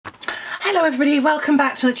Hello everybody, welcome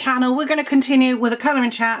back to the channel. We're going to continue with a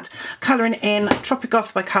colouring chat, colouring in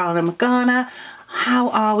Tropigoth by Karla and Magana. How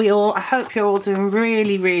are we all? I hope you're all doing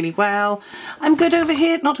really well. I'm good over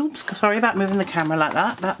here. Oops, sorry about moving the camera like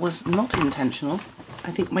that. That was not intentional.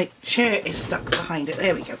 I think my chair is stuck behind it.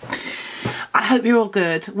 There we go. I hope you're all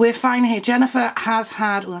good. We're fine here. Jennifer has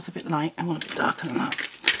had, oh that's a bit light, I want a bit darker than that,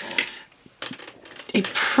 a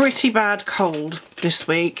pretty bad cold this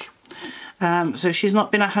week. So she's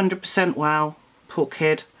not been 100% well, poor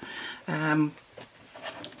kid. She's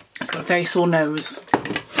got a very sore nose.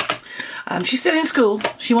 She's still in school.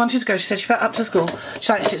 She wanted to go. She said she felt up to school.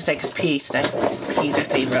 She likes to stay because PE's her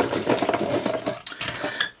favourite.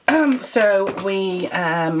 So we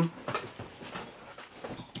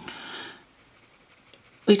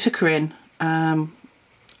took her in. And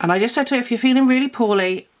I just said to her, if you're feeling really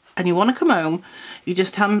poorly and you want to come home, you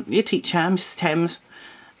just tell your teacher, Mrs. Thames,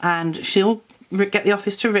 and she'll get the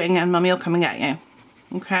office to ring and Mummy will come and get you.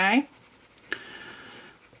 Okay?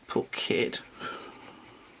 Poor kid.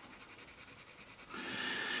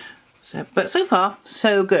 But so far,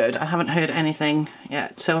 so good. I haven't heard anything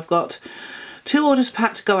yet. So I've got 2 orders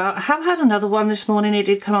packed to go out. I have had another one this morning. It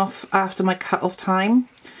did come off after my cut-off time.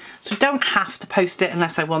 So I don't have to post it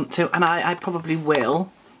unless I want to. And I probably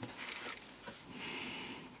will.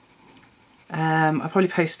 I'll probably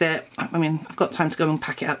post it. I mean, I've got time to go and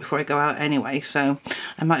pack it up before I go out anyway, so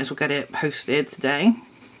I might as well get it posted today.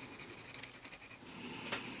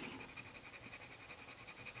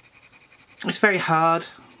 It's very hard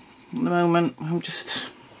at the moment. I'm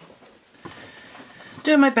just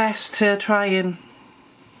doing my best to try and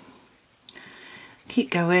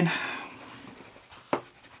keep going.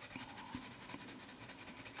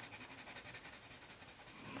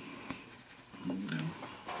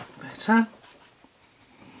 Better.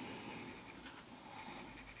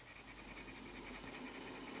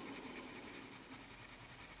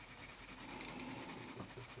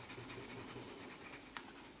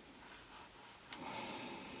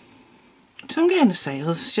 So I'm getting the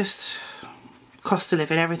sales. It's just cost of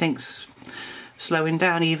living, everything's slowing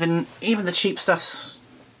down. Even the cheap stuff's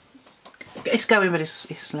it's going, but it's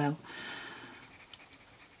slow.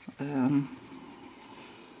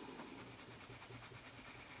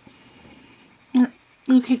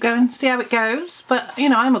 We'll keep going, see how it goes. But you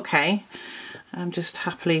know, I'm okay. I'm just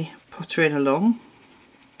happily pottering along,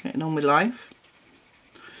 getting on with life.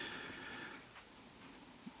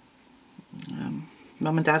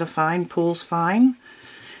 Mum and Dad are fine, Paul's fine.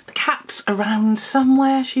 The cat's around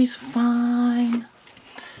somewhere, she's fine.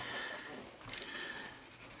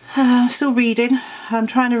 Still reading. I'm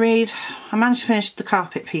trying to read. I managed to finish The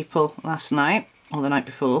Carpet People last night, or the night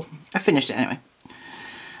before. I finished it anyway.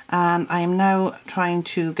 And I am now trying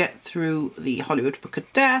to get through the Hollywood Book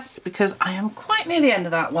of Death because I am quite near the end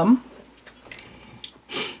of that one.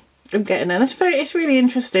 I'm getting there. It's really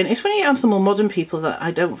interesting. It's when you get onto the more modern people that I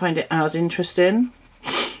don't find it as interesting.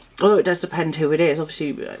 Although it does depend who it is.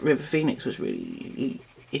 Obviously River Phoenix was really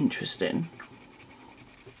interesting.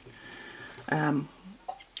 And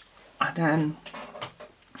then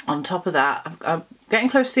on top of that, I'm getting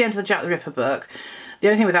close to the end of the Jack the Ripper book. The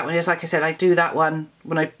only thing with that one is, like I said, I do that one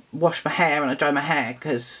when I wash my hair and I dry my hair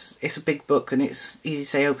because it's a big book and it's easy to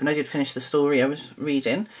stay open. I did finish the story I was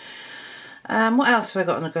reading. What else have I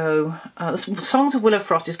got on the go? The Songs of Willow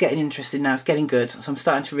Frost is getting interesting now. It's getting good, so I'm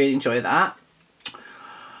starting to really enjoy that.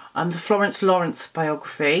 The Florence Lawrence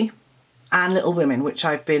biography and Little Women, which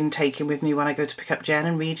I've been taking with me when I go to pick up Jen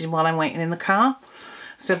and reading while I'm waiting in the car.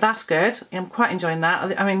 So that's good. I'm quite enjoying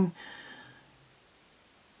that. I mean,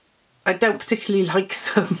 I don't particularly like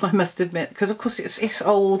them, I must admit, because of course it's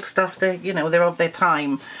old stuff. You know, they're of their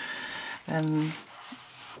time, and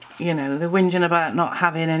you know, they're whinging about not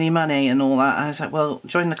having any money and all that. And I was like, well,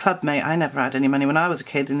 join the club, mate. I never had any money when I was a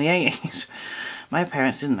kid in the 80s. My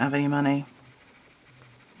parents didn't have any money.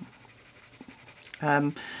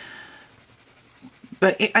 And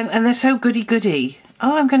they're so goody-goody.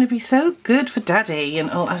 Oh, I'm going to be so good for Daddy.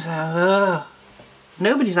 And all. I was like, ugh.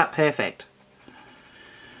 Nobody's that perfect.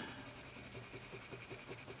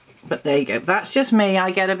 But there you go. That's just me.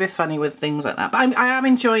 I get a bit funny with things like that. But I am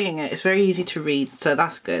enjoying it. It's very easy to read, so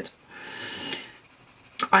that's good.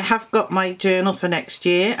 I have got my journal for next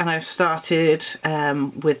year, and I've started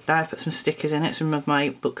with that. I've put some stickers in it, some of my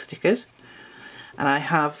book stickers. And I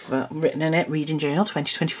have written in it, Reading Journal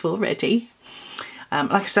 2024 ready.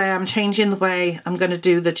 Like I say, I'm changing the way I'm going to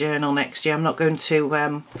do the journal next year. I'm not going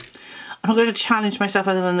to challenge myself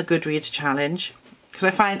other than the Goodreads challenge.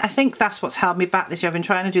 Because I think that's what's held me back this year. I've been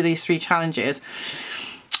trying to do these 3 challenges.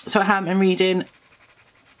 So I haven't been reading,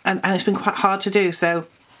 and it's been quite hard to do. So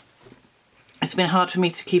it's been hard for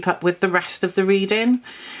me to keep up with the rest of the reading.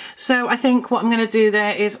 So I think what I'm going to do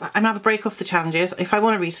there is I'm going to have a break off the challenges. If I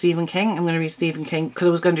want to read Stephen King, I'm going to read Stephen King, because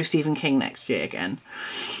I was going to do Stephen King next year again.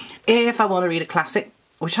 If I want to read a classic,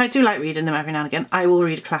 which I do like reading them every now and again, I will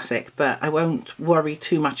read a classic, but I won't worry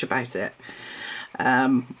too much about it.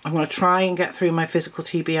 I'm going to try and get through my physical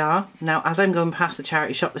TBR. Now, as I'm going past the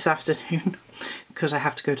charity shop this afternoon, because I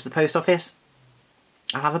have to go to the post office,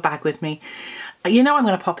 I'll have a bag with me. You know I'm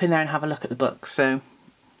going to pop in there and have a look at the books, so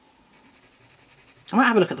I might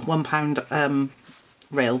have a look at the £1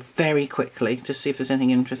 rail very quickly to see if there's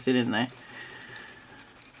anything interested in there.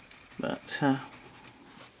 But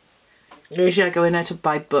usually I go in there to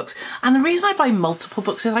buy books, and the reason I buy multiple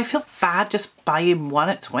books is I feel bad just buying one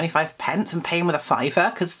at 25p and paying with a fiver,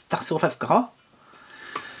 because that's all I've got.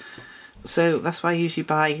 So that's why I usually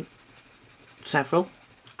buy several,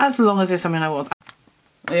 as long as there's something I want.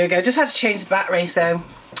 There we go, just had to change the battery, so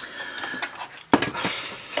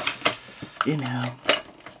you know.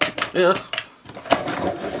 Ugh.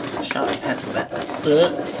 Sharpie pencil bit.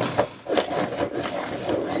 Ugh.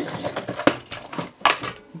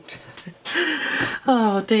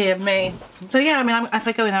 Oh dear me. So yeah, I mean, if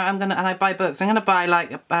I go in there, and I buy books, I'm gonna buy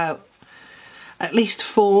like about at least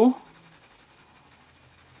 4,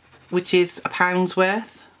 which is £1's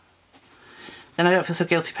worth. Then I don't feel so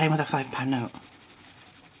guilty paying with a £5 note.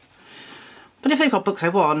 But if they've got books I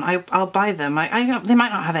want, I'll buy them. They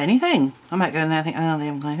might not have anything. I might go in there and think, oh, they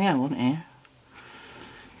haven't got anything I want here.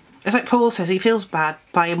 It's like Paul says, he feels bad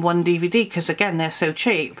buying one DVD because, again, they're so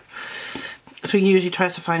cheap. So he usually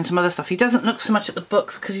tries to find some other stuff. He doesn't look so much at the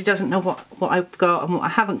books because he doesn't know what I've got and what I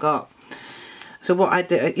haven't got. So what I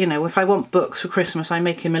do, you know, if I want books for Christmas, I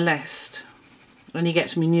make him a list. And he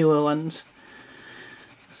gets me newer ones.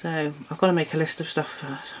 So I've got to make a list of stuff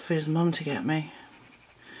for his mum to get me.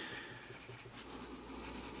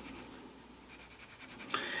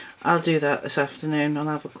 I'll do that this afternoon. I'll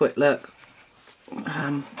have a quick look.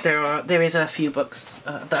 There is a few books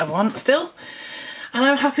that I want still, and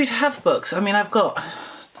I'm happy to have books. I mean, I've got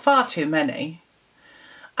far too many,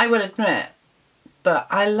 I will admit, but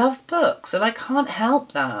I love books and I can't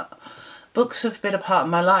help that. Books have been a part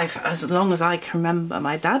of my life as long as I can remember.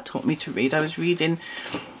 My dad taught me to read. I was reading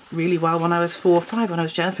really well when I was 4 or 5, when I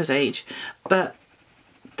was Jennifer's age, but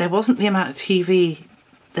there wasn't the amount of TV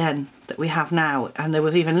then that we have now, and there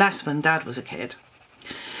was even less when Dad was a kid.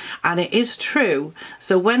 And it is true.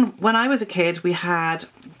 So when I was a kid, we had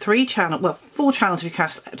 4 channels if you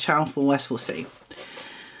cast Channel 4 West 4C,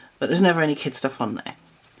 but there's never any kid stuff on there.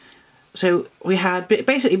 So we had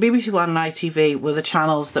basically BBC One and ITV were the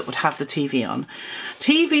channels that would have the TV on.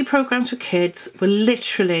 TV programmes for kids were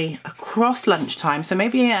literally across lunchtime, so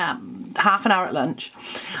maybe half an hour at lunch,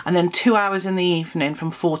 and then 2 hours in the evening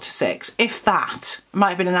from 4 to 6, if that. It might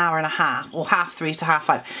have been an hour and a half, or 3:30 to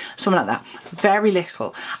 5:30, something like that. Very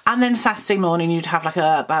little. And then Saturday morning you'd have like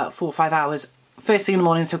about 4 or 5 hours. First thing in the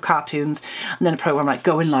morning, so cartoons, and then a programme like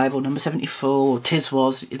Going Live or Number 74 or Tis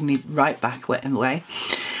Was, right back in the way.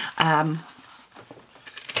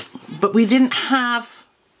 But we didn't have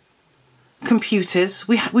computers.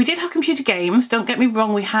 We did have computer games, don't get me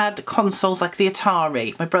wrong. We had consoles like the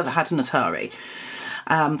Atari. My brother had an Atari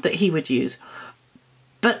that he would use.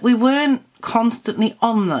 But we weren't constantly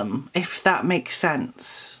on them, if that makes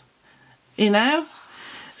sense. You know?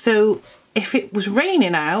 So if it was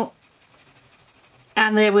raining out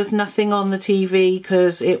and there was nothing on the TV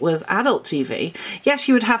because it was adult TV, yes,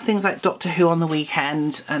 you would have things like Doctor Who on the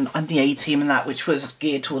weekend and the A-Team and that, which was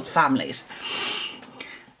geared towards families.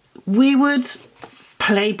 We would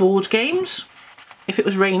play board games if it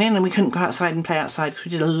was raining and we couldn't go outside and play outside, because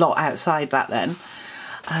we did a lot outside back then.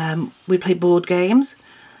 We'd play board games.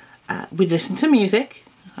 We'd listen to music,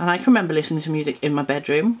 and I can remember listening to music in my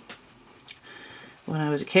bedroom when I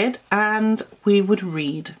was a kid, and we would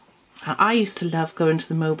read. I used to love going to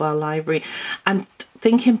the mobile library, and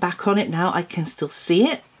thinking back on it now, I can still see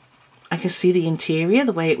it. I can see the interior,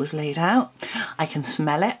 the way it was laid out. I can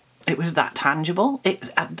smell it. It was that tangible.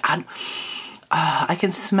 I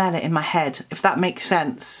can smell it in my head, if that makes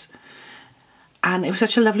sense. And it was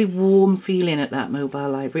such a lovely warm feeling at that mobile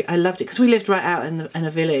library. I loved it because we lived right out in a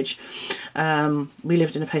village. We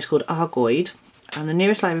lived in a place called Argoyd, and the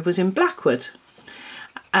nearest library was in Blackwood.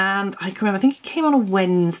 And I can remember, I think it came on a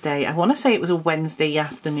Wednesday. I want to say it was a Wednesday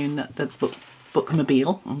afternoon that the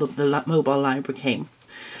bookmobile, the mobile library came.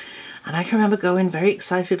 And I can remember going very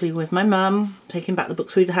excitedly with my mum, taking back the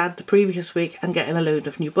books we'd had the previous week and getting a load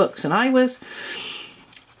of new books. And I was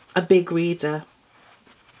a big reader,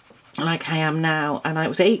 like I am now. And I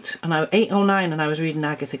was 8 or 9, and I was reading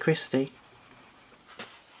Agatha Christie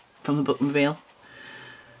from the bookmobile.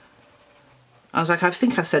 I was like, I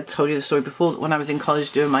think I've told you the story before, that when I was in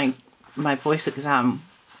college doing my voice exam,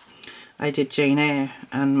 I did Jane Eyre,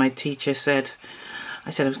 and my teacher said,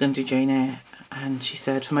 I said I was going to do Jane Eyre, and she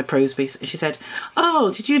said, for my prose piece, she said,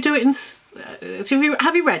 oh, did you do it in,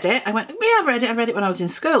 have you read it? I went, yeah, I read it when I was in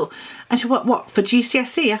school. And she went, what, for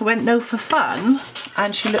GCSE? I went, no, for fun.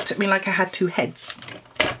 And she looked at me like I had two heads.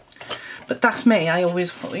 But that's me. I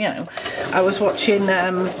always, you know, I was watching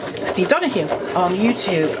Steve Donahue on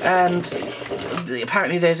YouTube, and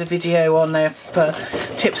apparently there's a video on there for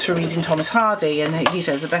tips for reading Thomas Hardy, and he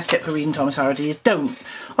says the best tip for reading Thomas Hardy is don't.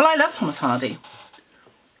 Well, I love Thomas Hardy.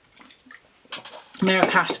 Mayor of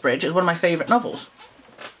Casterbridge is one of my favourite novels.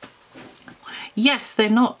 Yes, they're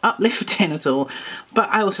not uplifting at all, but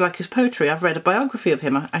I also like his poetry. I've read a biography of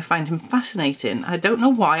him. I find him fascinating. I don't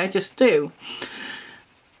know why, I just do.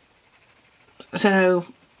 So,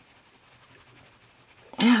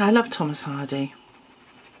 yeah, I love Thomas Hardy.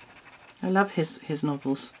 I love his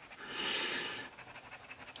novels.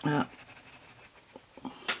 But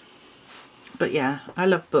yeah, I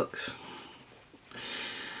love books.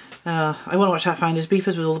 I want to watch that Finders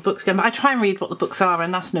Beepers with all the books again, but I try and read what the books are,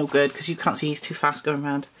 and that's no good because you can't see, he's too fast going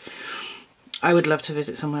around. I would love to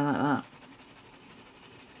visit somewhere like that.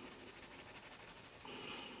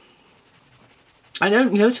 I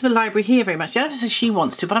don't go to the library here very much. Jennifer says she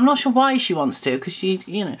wants to, but I'm not sure why she wants to, because she,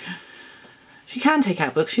 you know, she can take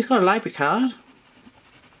out books. She's got a library card.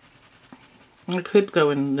 I could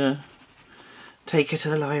go and take her to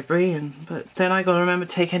the library, but then I got to remember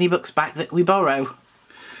to take any books back that we borrow.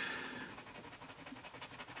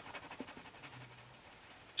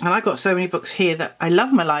 And I've got so many books here that I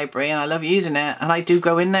love my library and I love using it, and I do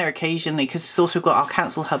go in there occasionally because it's also got our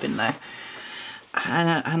council hub in there.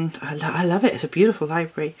 And I love it. It's a beautiful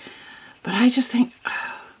library. But I just think,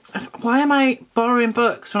 why am I borrowing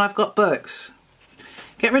books when I've got books?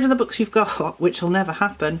 Get rid of the books you've got, which will never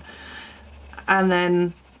happen, and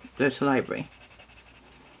then go to the library.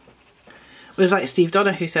 It was like Steve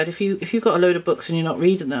Donahue said, if you've got a load of books and you're not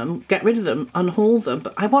reading them, get rid of them, unhaul them.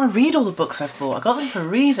 But I want to read all the books I've bought. I got them for a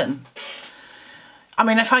reason. I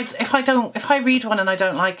mean, if I read one and I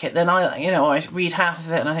don't like it, then I read half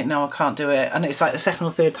of it and I think, no, I can't do it, and it's like the second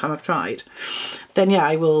or third time I've tried, then yeah,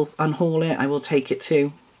 I will unhaul it. I will take it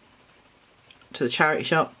to the charity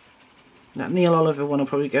shop. That Neil Oliver one will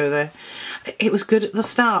probably go there. It was good at the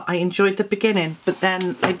start. I enjoyed the beginning, but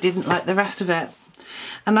then I didn't like the rest of it,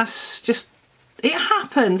 and that's just, it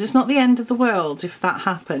happens. It's not the end of the world if that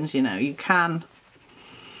happens. You know, you can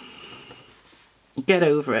get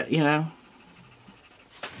over it. You know.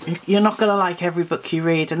 You're not going to like every book you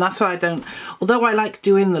read, and that's why I don't, although I like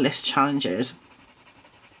doing the list challenges,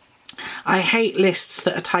 I hate lists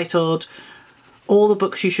that are titled all the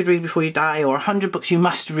books you should read before you die, or 100 books you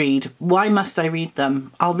must read. Why must I read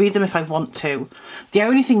them? I'll read them if I want to. The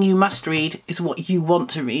only thing you must read is what you want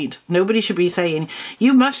to read. Nobody should be saying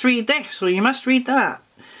you must read this or you must read that.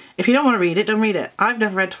 If you don't want to read it, don't read it. I've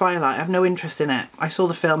never read Twilight. I have no interest in it. I saw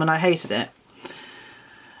the film and I hated it.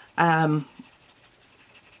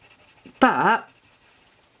 But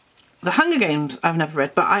The Hunger Games I've never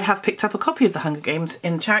read, but I have picked up a copy of The Hunger Games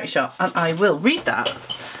in the charity shop, and I will read that.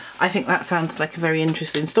 I think that sounds like a very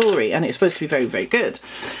interesting story, and it's supposed to be very, very good.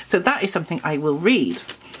 So that is something I will read.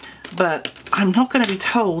 But I'm not going to be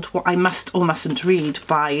told what I must or mustn't read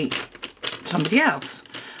by somebody else,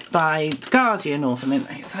 by The Guardian or something.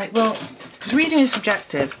 It's like, well, because reading is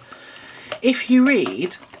subjective. If you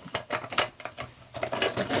read,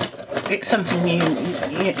 it's something you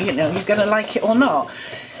know, you're going to like it or not.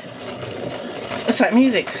 It's like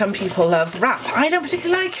music. Some people love rap. I don't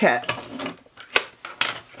particularly like it.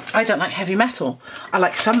 I don't like heavy metal. I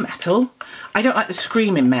like some metal. I don't like the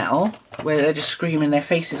screaming metal, where they're just screaming their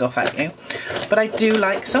faces off at you. But I do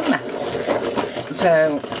like some metal.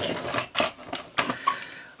 So,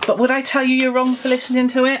 but would I tell you you're wrong for listening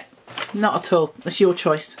to it? Not at all. It's your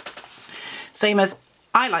choice. Same as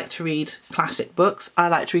I like to read classic books. I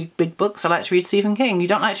like to read big books. I like to read Stephen King. You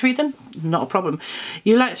don't like to read them? Not a problem.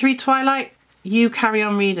 You like to read Twilight? You carry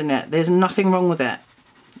on reading it. There's nothing wrong with it.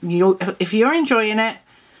 If you're enjoying it,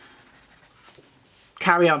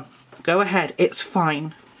 carry on. Go ahead. It's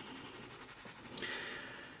fine.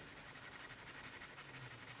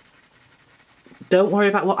 Don't worry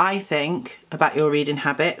about what I think about your reading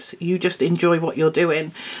habits. You just enjoy what you're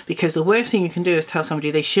doing, because the worst thing you can do is tell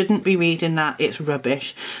somebody they shouldn't be reading that. It's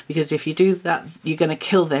rubbish, because if you do that, you're going to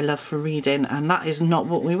kill their love for reading, and that is not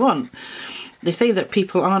what we want. They say that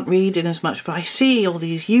people aren't reading as much, but I see all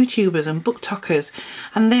these YouTubers and BookTokers,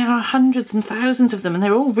 and there are hundreds and thousands of them, and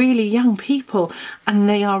they're all really young people, and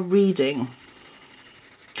they are reading.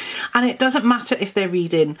 And it doesn't matter if they're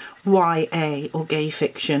reading YA or gay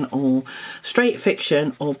fiction or straight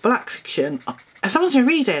fiction or black fiction. As long as you're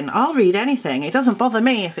reading, I'll read anything. It doesn't bother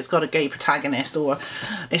me if it's got a gay protagonist or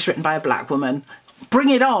it's written by a black woman. Bring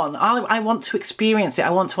it on. I want to experience it. I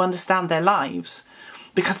want to understand their lives,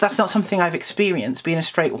 because that's not something I've experienced being a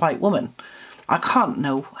straight white woman. I can't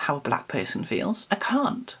know how a black person feels. I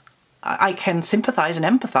can't. I can sympathise and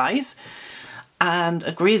empathise and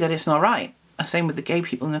agree that it's not right. Same with the gay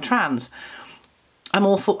people and the trans. I'm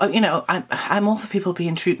all for, you know, I'm all for people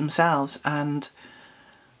being true to themselves, and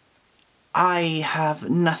I have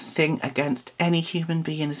nothing against any human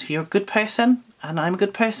being. If you're a good person, and I'm a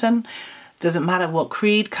good person, doesn't matter what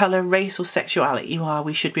creed, colour, race or sexuality you are,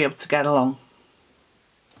 we should be able to get along.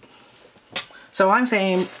 So I'm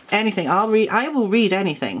saying anything. I will read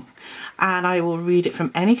anything, and I will read it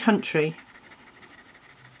from any country.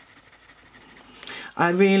 I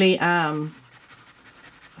really am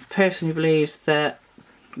a person who believes that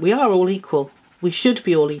we are all equal. We should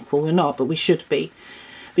be all equal. We're not, but we should be.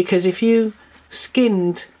 Because if you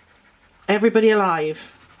skinned everybody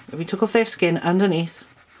alive, if we took off their skin underneath,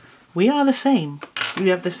 we are the same. We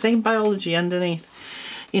have the same biology underneath.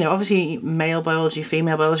 You know, obviously male biology,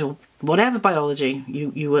 female biology, or whatever biology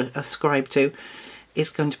you ascribe to is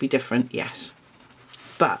going to be different, yes.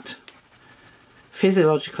 But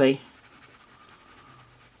physiologically,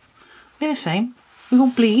 we're the same. We all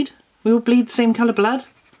bleed. We all bleed the same colour blood.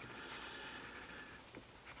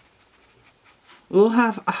 We all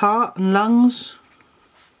have a heart and lungs.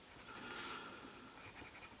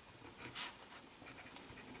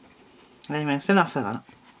 Anyway, it's enough of that.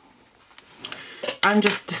 I'm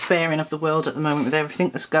just despairing of the world at the moment with everything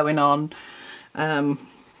that's going on. And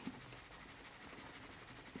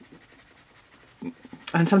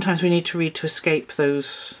sometimes we need to read to escape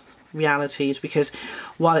those realities, because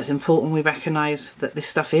while it's important we recognise that this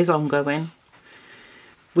stuff is ongoing,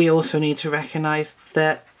 we also need to recognise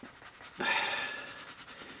that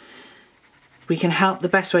we can help the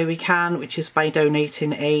best way we can, which is by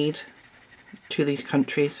donating aid to these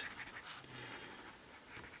countries.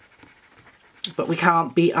 But we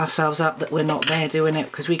can't beat ourselves up that we're not there doing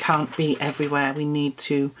it, because we can't be everywhere. We need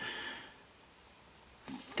to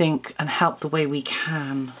think and help the way we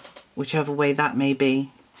can, whichever way that may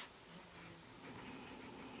be.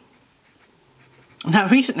 Now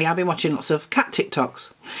recently I've been watching lots of cat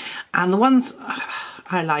TikToks, and the ones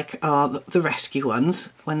I like are the rescue ones,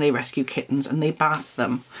 when they rescue kittens and they bath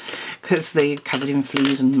them, because they're covered in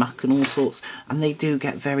fleas and muck and all sorts, and they do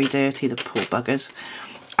get very dirty, the poor buggers.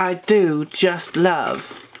 I do just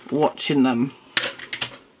love watching them.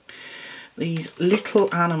 These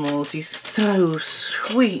little animals, these so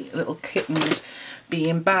sweet little kittens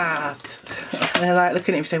being bathed. And they're like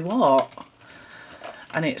looking at him and say, what?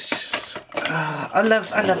 And it's just, I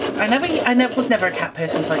was never a cat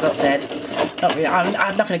person until I got Zed. Not really. I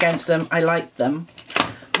had nothing against them. I liked them.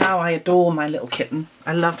 Now I adore my little kitten.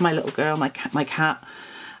 I love my little girl, my cat,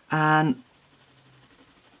 and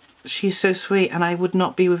she's so sweet, and I would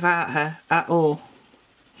not be without her at all.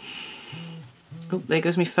 Oh, there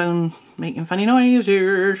goes my phone making funny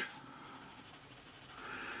noises.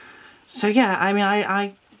 So yeah, I mean,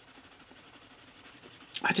 I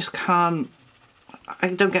just can't. I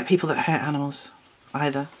don't get people that hurt animals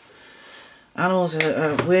either. Animals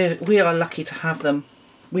we are lucky to have them.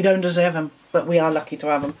 We don't deserve them, but we are lucky to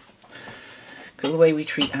have them. Because the way we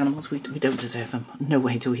treat animals, we don't deserve them. No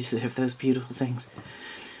way do we deserve those beautiful things.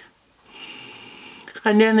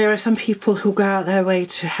 And then there are some people who go out their way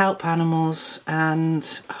to help animals, and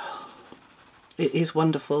it is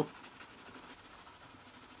wonderful.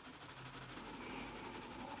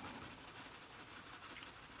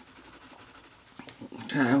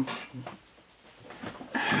 So,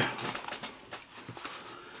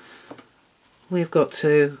 we've got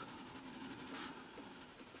to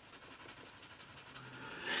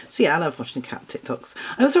see. I love watching cat TikToks.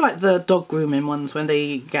 I also like the dog grooming ones, when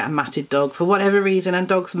they get a matted dog for whatever reason, and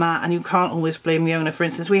dogs mat, and you can't always blame the owner. For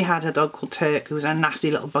instance, we had a dog called Turk, who was a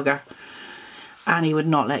nasty little bugger, and he would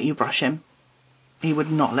not let you brush him. He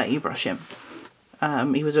would not let you brush him.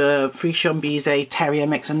 He was a Friesian Bise terrier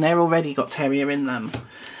mix, and they're already got terrier in them,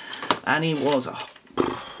 and he was a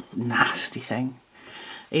nasty thing.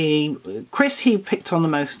 Chris, he picked on the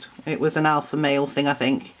most. It was an alpha male thing, I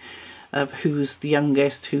think, of who's the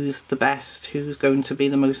youngest, who's the best, who's going to be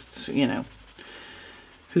the most, you know,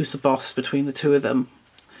 who's the boss between the two of them.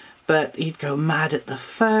 But he'd go mad at the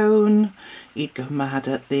phone, he'd go mad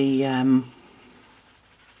at the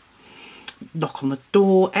knock on the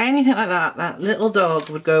door, anything like that. That little dog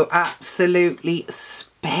would go absolutely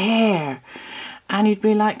spare, and you'd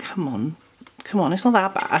be like, come on, come on, it's not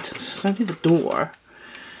that bad. It's only the door.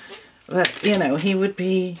 But, you know, he would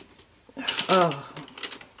be, oh.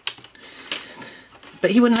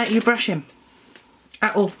 But he wouldn't let you brush him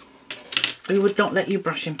at all. He would not let you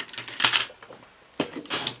brush him.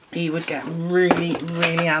 He would get really,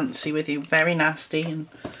 really antsy with you, very nasty, and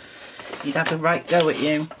he'd have a right go at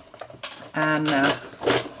you. And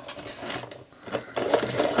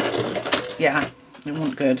yeah, it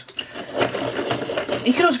wasn't good.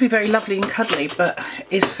 He could also be very lovely and cuddly, but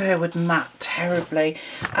his fur would mat terribly.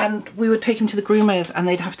 And we would take him to the groomers and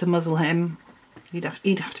they'd have to muzzle him. He'd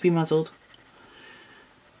have to be muzzled.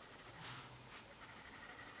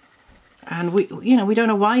 And we don't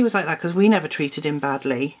know why he was like that, because we never treated him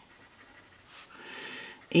badly.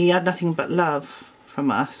 He had nothing but love from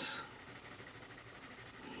us.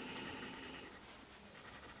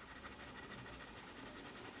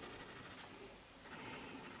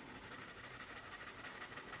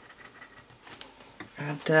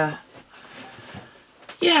 And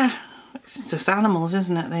yeah, it's just animals,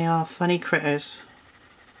 isn't it? They are funny critters.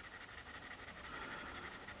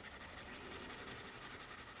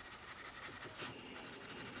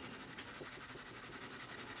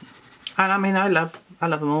 And I mean, I love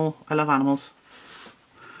them all. I love animals.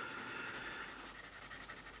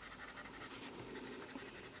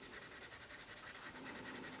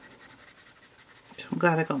 I'm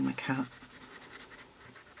glad I got my cat.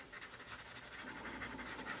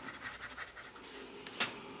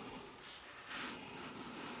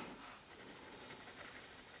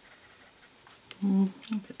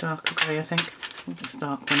 A bit darker grey, I think. It's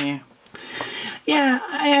dark one here. Yeah,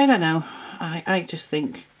 I don't know. I just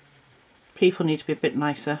think people need to be a bit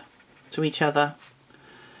nicer to each other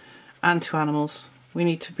and to animals. We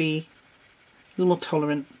need to be a little more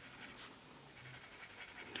tolerant.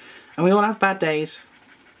 And we all have bad days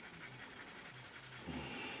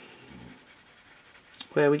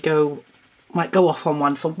where we might go off on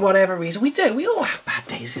one for whatever reason. We do. We all have bad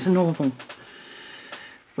days. It's normal.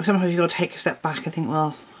 But sometimes you've got to take a step back and think,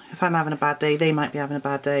 well, if I'm having a bad day, they might be having a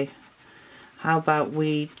bad day. How about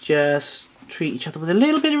we just treat each other with a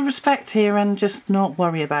little bit of respect here and just not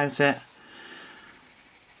worry about it.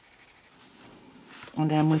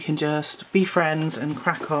 And then we can just be friends and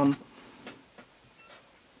crack on.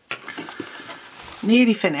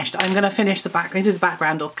 Nearly finished. I'm going to finish the back. I'm going to do the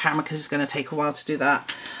background off camera because it's going to take a while to do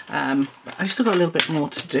that. But I've still got a little bit more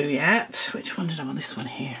to do yet. Which one did I want? This one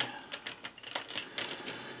here.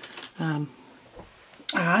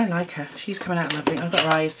 I like her. She's coming out lovely. I've got her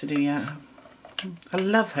eyes to do yet. I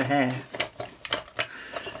love her hair.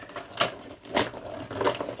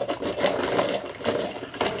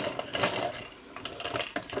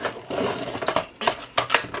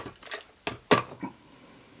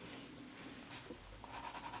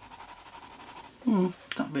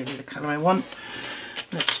 Not really the colour I want.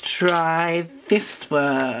 Let's try this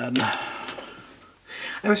one.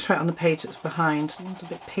 I always try it on the page that's behind. It's a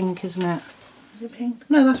bit pink, isn't it? Is it pink?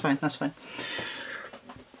 No, that's fine, that's fine.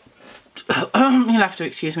 You'll have to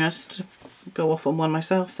excuse me, I'll just go off on one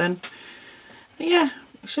myself then. But yeah,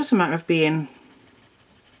 it's just a matter of being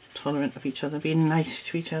tolerant of each other, being nice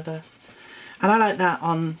to each other. And I like that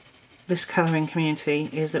on this colouring community,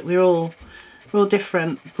 is that we're all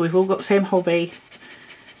different. We've all got the same hobby.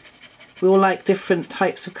 We all like different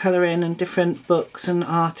types of colouring and different books and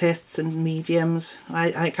artists and mediums.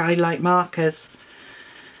 I like markers.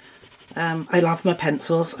 I love my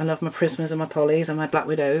pencils. I love my Prismas and my Polys and my Black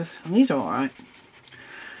Widows, and these are alright.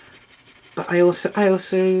 But I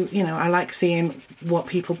also, you know, I like seeing what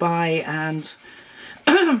people buy and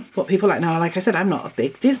what people like. Now, like I said, I'm not a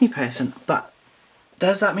big Disney person, but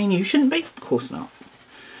does that mean you shouldn't be? Of course not.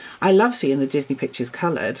 I love seeing the Disney pictures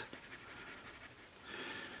coloured.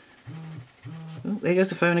 Oh, there goes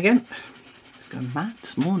the phone again. It's going mad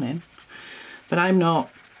this morning. But I'm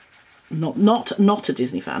not a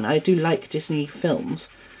Disney fan. I do like Disney films,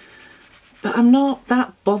 but I'm not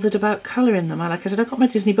that bothered about colouring them. Like I said, I've got my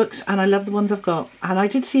Disney books and I love the ones I've got, and I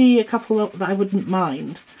did see a couple that I wouldn't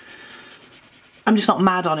mind. I'm just not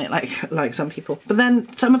mad on it like some people. But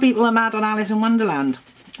then some people are mad on Alice in Wonderland,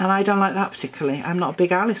 and I don't like that particularly. I'm not a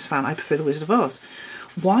big Alice fan. I prefer The Wizard of Oz.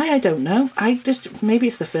 Why, I don't know. Maybe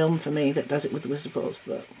it's the film for me that does it with The Wizard of Oz,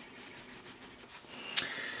 but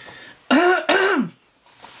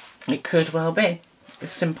it could well be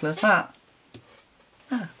as simple as that.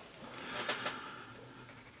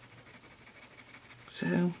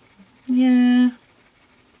 So, yeah,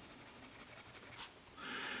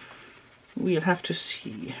 we'll have to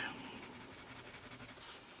see.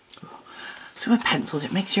 So with pencils,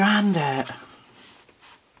 it makes your hand hurt.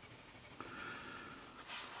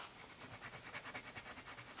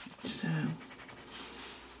 So,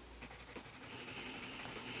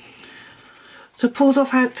 So Paul's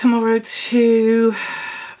off out tomorrow to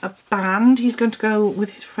a band. He's going to go with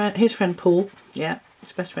his friend Paul. Yeah,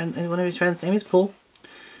 his best friend, one of his friends' name is Paul.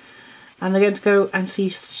 And they're going to go and see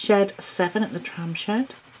Shed 7 at the Tram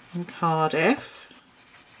Shed in Cardiff.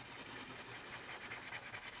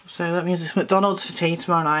 So that means it's McDonald's for tea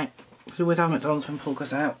tomorrow night. So we'll have McDonald's when Paul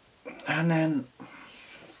goes out. And then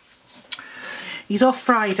he's off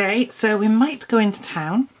Friday, so we might go into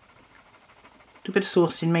town. Do a bit of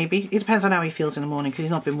sourcing maybe. It depends on how he feels in the morning because he's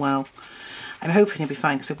not been well. I'm hoping he'll be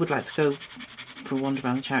fine because I would like to go for a wander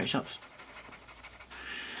around the charity shops.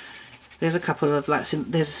 There's a couple of, like,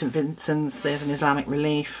 there's a St Vincent's, there's an Islamic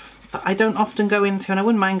Relief, but I don't often go into, and I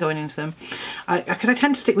wouldn't mind going into them, because I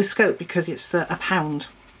tend to stick with Scope because it's a £1.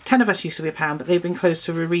 10 of us used to be £1, but they've been closed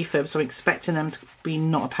to a refurb, so I'm expecting them to be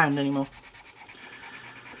not £1 anymore.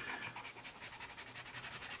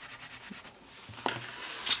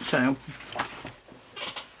 So,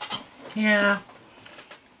 yeah.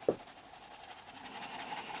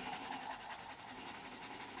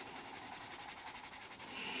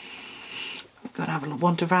 Gonna have a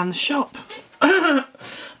wander around the shop.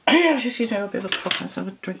 Excuse me, a bit of a cough. Let's have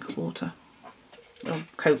a drink of water. Well,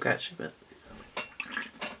 Coke actually, but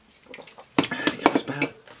that's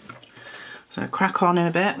bad. So crack on in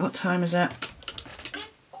a bit. What time is it?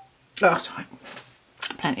 Oh, sorry.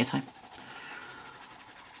 Plenty of time.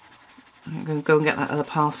 I'm going to go and get that other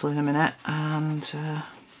parcel in a minute and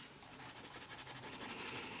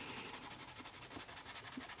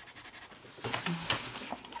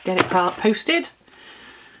get it posted.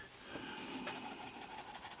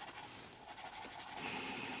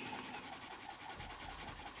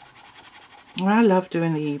 I love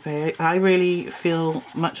doing the eBay. I really feel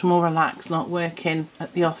much more relaxed not working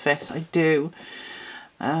at the office. I do.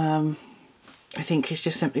 I think it's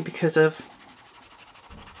just simply because of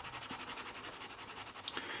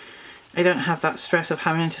I don't have that stress of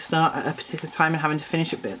having to start at a particular time and having to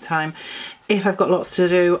finish at a bit of time. If I've got lots to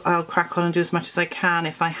do, I'll crack on and do as much as I can.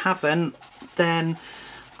 If I haven't, then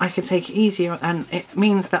I can take it easier, and it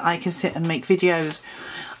means that I can sit and make videos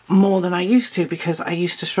more than I used to, because I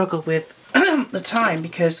used to struggle with the time,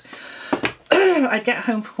 because I'd get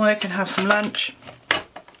home from work and have some lunch,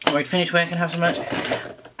 or I'd finish work and have some lunch,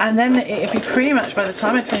 and then it'd be pretty much, by the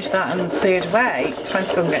time I'd finished that and cleared away, time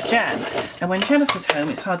to go and get Jen. And when Jennifer's home,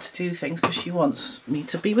 it's hard to do things because she wants me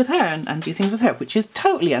to be with her and do things with her, which is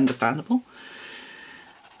totally understandable.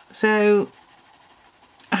 So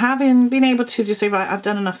having been able to just say, right, I've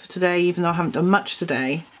done enough for today, even though I haven't done much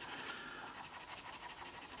today,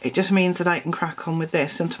 it just means that I can crack on with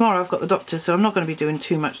this. And tomorrow I've got the doctor, so I'm not going to be doing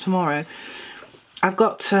too much tomorrow. I've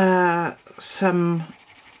got some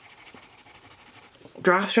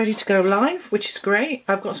drafts ready to go live, which is great.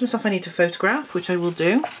 I've got some stuff I need to photograph, which I will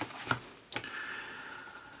do.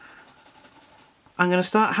 I'm going to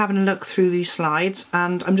start having a look through these slides,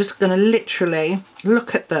 and I'm just going to literally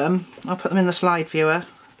look at them. I'll put them in the slide viewer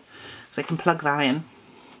so I can plug that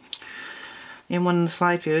in one of the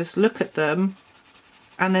slide viewers, look at them,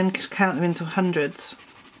 and then just count them into hundreds.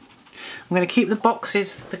 I'm going to keep the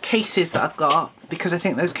boxes, the cases that I've got, because I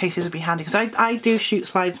think those cases would be handy, because I do shoot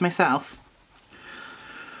slides myself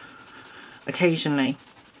occasionally.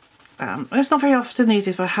 It's not very often these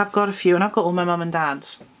days, but I have got a few, and I've got all my mum and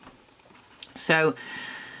dad's. So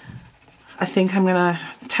I think I'm going to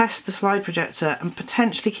test the slide projector and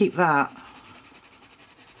potentially keep that.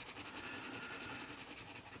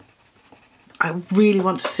 I really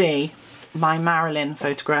want to see my Marilyn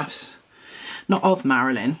photographs, not of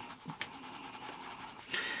Marilyn,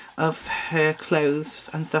 of her clothes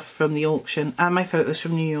and stuff from the auction, and my photos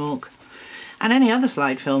from New York, and any other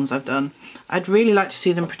slide films I've done. I'd really like to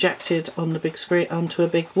see them projected on the big screen onto a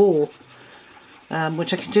big wall,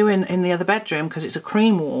 which I can do in the other bedroom because it's a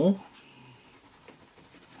cream wall.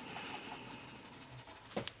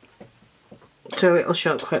 So it'll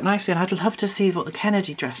show up quite nicely, and I'd love to see what the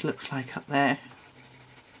Kennedy dress looks like up there.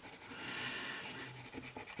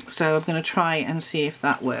 So I'm going to try and see if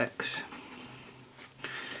that works.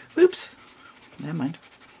 Oops, never mind.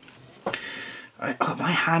 Right, oh,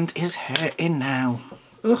 my hand is hurting now.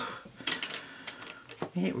 Ugh.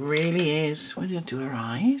 It really is. We're going to do her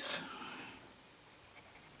eyes.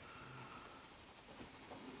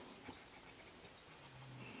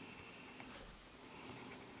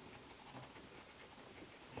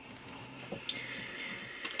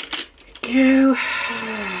 Go.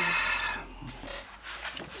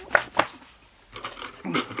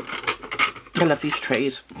 I love these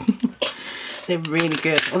trays. They're really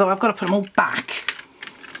good. Although I've got to put them all back,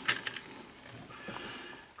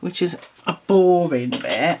 which is a boring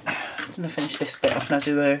bit. I'm going to finish this bit off and I'll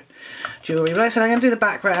do jewellery. But like I said, I'm going to do the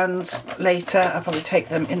backgrounds later. I'll probably take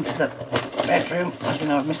them into the bedroom. I don't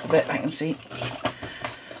know, I've missed a bit, I can see.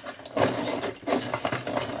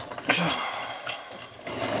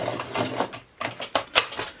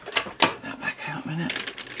 That back out a minute.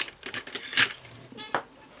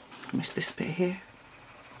 I missed this bit here.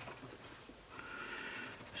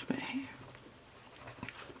 This bit here.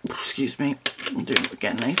 Excuse me, I'll do it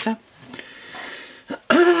again later.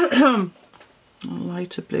 A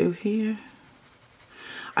lighter blue here.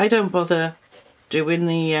 I don't bother doing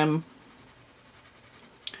the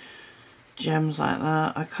gems like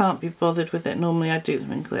that. I can't be bothered with it. Normally I do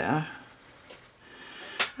them in glitter.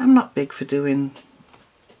 I'm not big for doing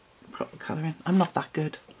proper colouring. I'm not that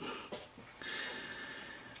good.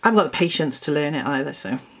 I haven't got the patience to learn it either,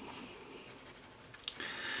 so.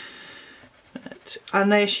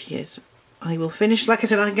 And there she is. I will finish, like I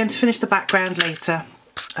said, I'm going to finish the background later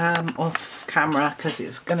off camera because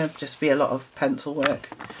it's going to just be a lot of pencil work.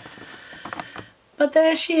 But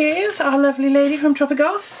there she is, our lovely lady from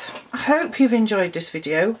Tropigoth. I hope you've enjoyed this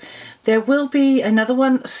video. There will be another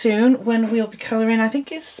one soon when we'll be colouring. I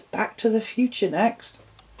think it's Back to the Future next.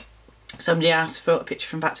 Somebody asked for a picture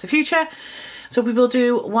from Back to the Future. So we will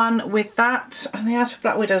do one with that. And they asked for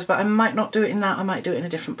Black Widows, but I might not do it in that. I might do it in a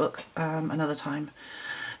different book another time.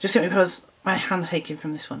 Just simply because my hand's aching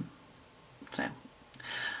from this one. So,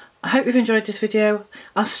 I hope you've enjoyed this video.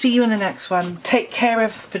 I'll see you in the next one. Take care,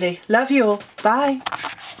 everybody. Love you all. Bye.